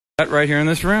right here in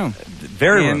this room.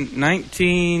 Very room. In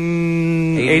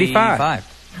 1985.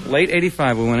 Late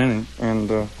 85 we went in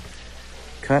and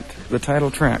cut the title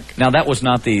track. Now that's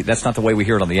not the way we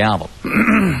hear it on the album.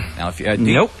 Now if you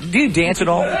nope. Do you dance at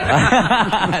all?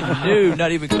 No,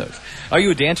 not even close. Are you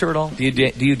a dancer at all? Do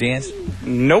you dance?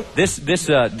 Nope. This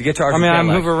guitar. I mean, I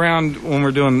move around when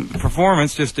we're doing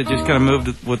performance just kind of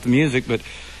move with the music, but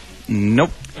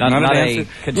nope. Not a dancer.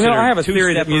 You know, I have a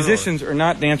theory that musicians are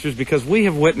not dancers because we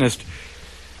have witnessed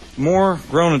more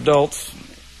grown adults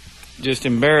just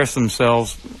embarrass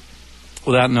themselves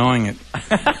without knowing it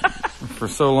for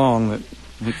so long that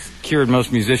it's cured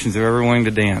most musicians of ever wanting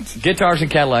to dance. Guitars and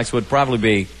Cadillacs would probably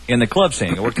be in the club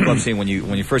scene. I worked the club scene when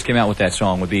you first came out with that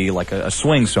song. Would be like a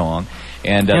swing song,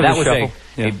 and that was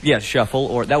shuffle. Shuffle,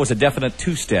 or that was a definite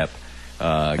two-step.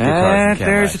 Guitars and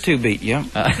there's a two-beat, yeah.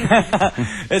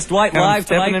 It's Dwight live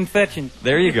tonight. And fetching.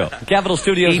 There you go. Capitol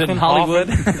Studios in Hollywood.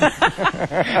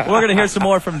 We're going to hear some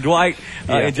more from Dwight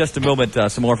in just a moment.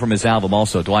 Some more from his album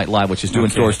also, Dwight Live, which is due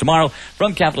in stores tomorrow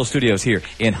from Capitol Studios here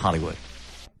in Hollywood.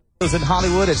 In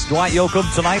Hollywood, it's Dwight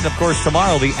Yoakam tonight, and of course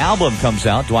tomorrow the album comes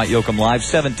out, Dwight Yoakam Live,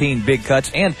 17 big cuts,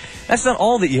 and that's not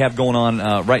all that you have going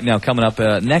on right now coming up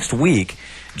next week.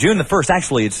 June the 1st,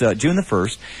 actually, it's June the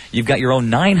 1st. You've got your own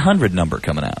 900 number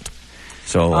coming out.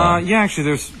 So yeah,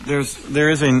 actually, there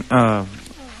is a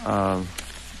 900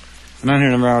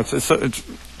 number out. It's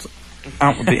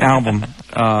out with the album,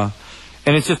 and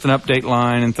it's just an update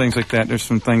line and things like that. There's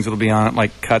some things that'll be on it,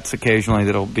 like cuts occasionally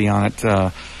that'll be on it.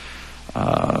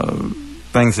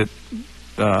 Things that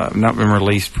have not been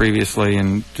released previously,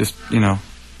 and just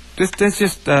it's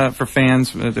just for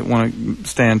fans that want to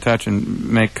stay in touch and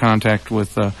make contact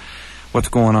with what's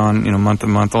going on, month to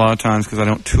month. A lot of times, because I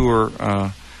don't tour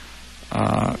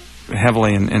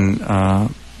heavily in the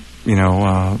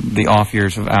off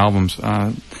years of albums,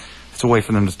 it's a way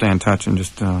for them to stay in touch and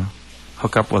just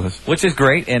hook up with us. Which is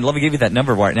great, and let me give you that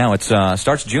number right now. It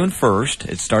starts June 1st.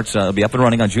 It'll be up and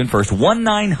running on June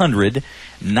 1st.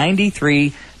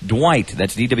 1-900-93 Dwight.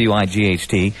 That's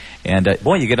DWIGHT. And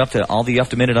boy, you get up to all the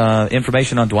up-to-minute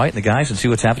information on Dwight and the guys and see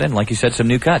what's happening. Like you said, some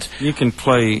new cuts. You can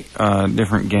play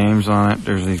different games on it.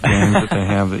 There's these games that they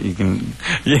have that you can...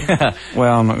 Yeah.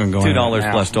 Well, I'm not going to go into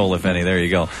 $2 plus toll, if any. There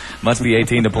you go. Must be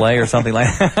 18 to play or something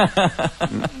like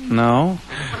that. No.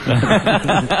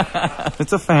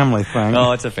 It's a family thing.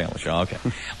 Oh, it's a family show. Okay.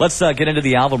 Let's get into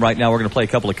the album right now. We're going to play a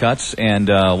couple of cuts. And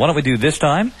why don't we do this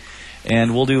time?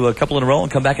 And we'll do a couple in a row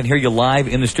and come back and hear you live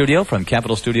in the studio from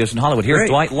Capitol Studios in Hollywood. Here's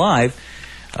Dwight live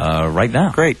right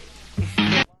now. Great.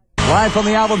 Live from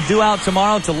the album due out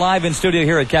tomorrow to live in studio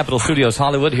here at Capitol Studios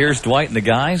Hollywood. Here's Dwight and the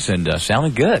guys, and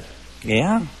sounding good.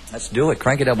 Yeah. Let's do it.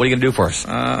 Crank it up. What are you going to do for us?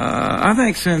 I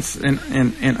think since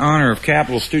in honor of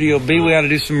Capitol Studio B, we ought to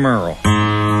do some Merle.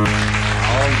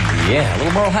 Yeah, a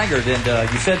little Merle Haggard,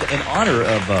 and you said in honor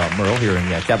of Merle here in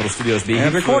Capitol Studios B. He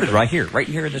recorded right here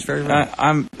in this very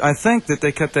room. I think that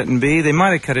they cut that in B. They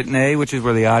might have cut it in A, which is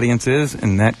where the audience is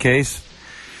in that case.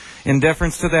 In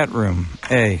deference to that room,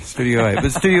 A, Studio A.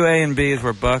 But Studio A and B is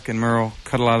where Buck and Merle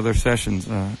cut a lot of their sessions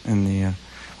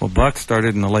Buck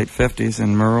started in the late 50s,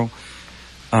 and Merle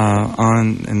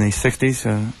on in the 60s,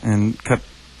 and cut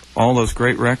all those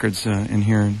great records in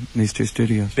here in these two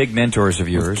studios. Big mentors of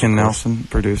yours. With Ken Nelson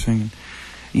producing.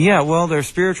 Yeah, well, they're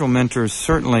spiritual mentors,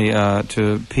 certainly,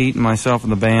 to Pete and myself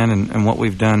and the band, and what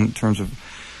we've done in terms of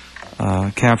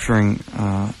capturing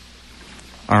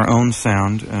our own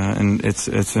sound, and it's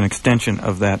an extension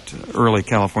of that early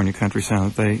California country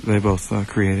sound that they both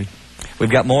created. We've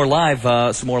got more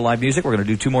some more live music. We're going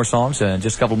to do 2 more songs in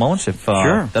just a couple of moments, if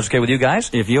sure. That's okay with you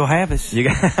guys. If you'll have us. You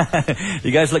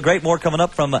guys look great. More coming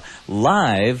up from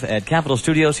live at Capitol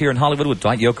Studios here in Hollywood with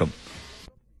Dwight Yoakam.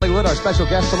 Hollywood, our special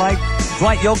guest tonight,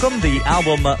 Dwight Yoakam. The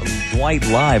album Dwight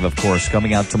Live, of course,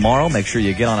 coming out tomorrow. Make sure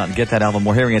you get on out and get that album.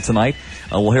 We're hearing it tonight.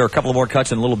 We'll hear a couple of more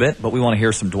cuts in a little bit, but we want to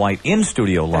hear some Dwight in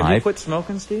studio live. Have you quit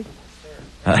smoking, Steve?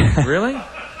 Really?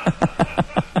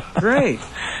 Great.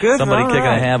 Good. Somebody kicking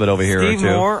a habit over here Steve or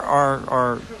two. Moore,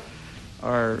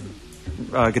 our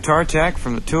guitar tech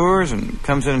from the tours, and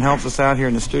comes in and helps us out here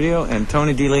in the studio. And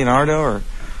Tony DiLeonardo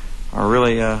are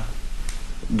really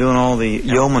doing all the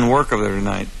yeoman work over there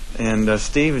tonight. And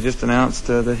Steve has just announced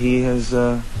that he has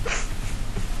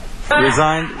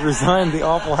resigned the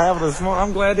awful habit of smoking.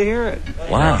 I'm glad to hear it.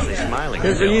 Wow. He's smiling.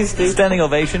 Good for you, Steve. Standing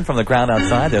ovation from the crowd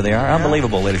outside. There they are.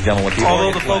 Unbelievable, ladies and gentlemen.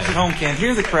 Although the folks at home can't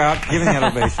hear the crowd giving that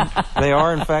ovation. They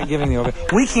are, in fact, giving the ovation.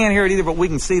 We can't hear it either, but we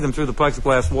can see them through the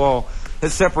plexiglass wall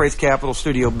that separates Capitol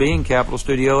Studio B and Capitol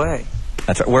Studio A.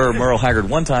 That's right. Where Merle Haggard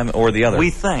one time or the other. We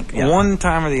think. Yeah. One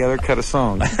time or the other cut a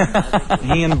song.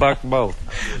 He and Buck both.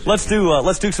 Let's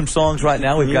do some songs right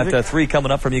now. We've got 3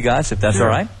 coming up from you guys, if that's all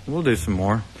right. We'll do some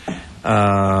more.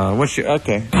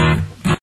 Okay.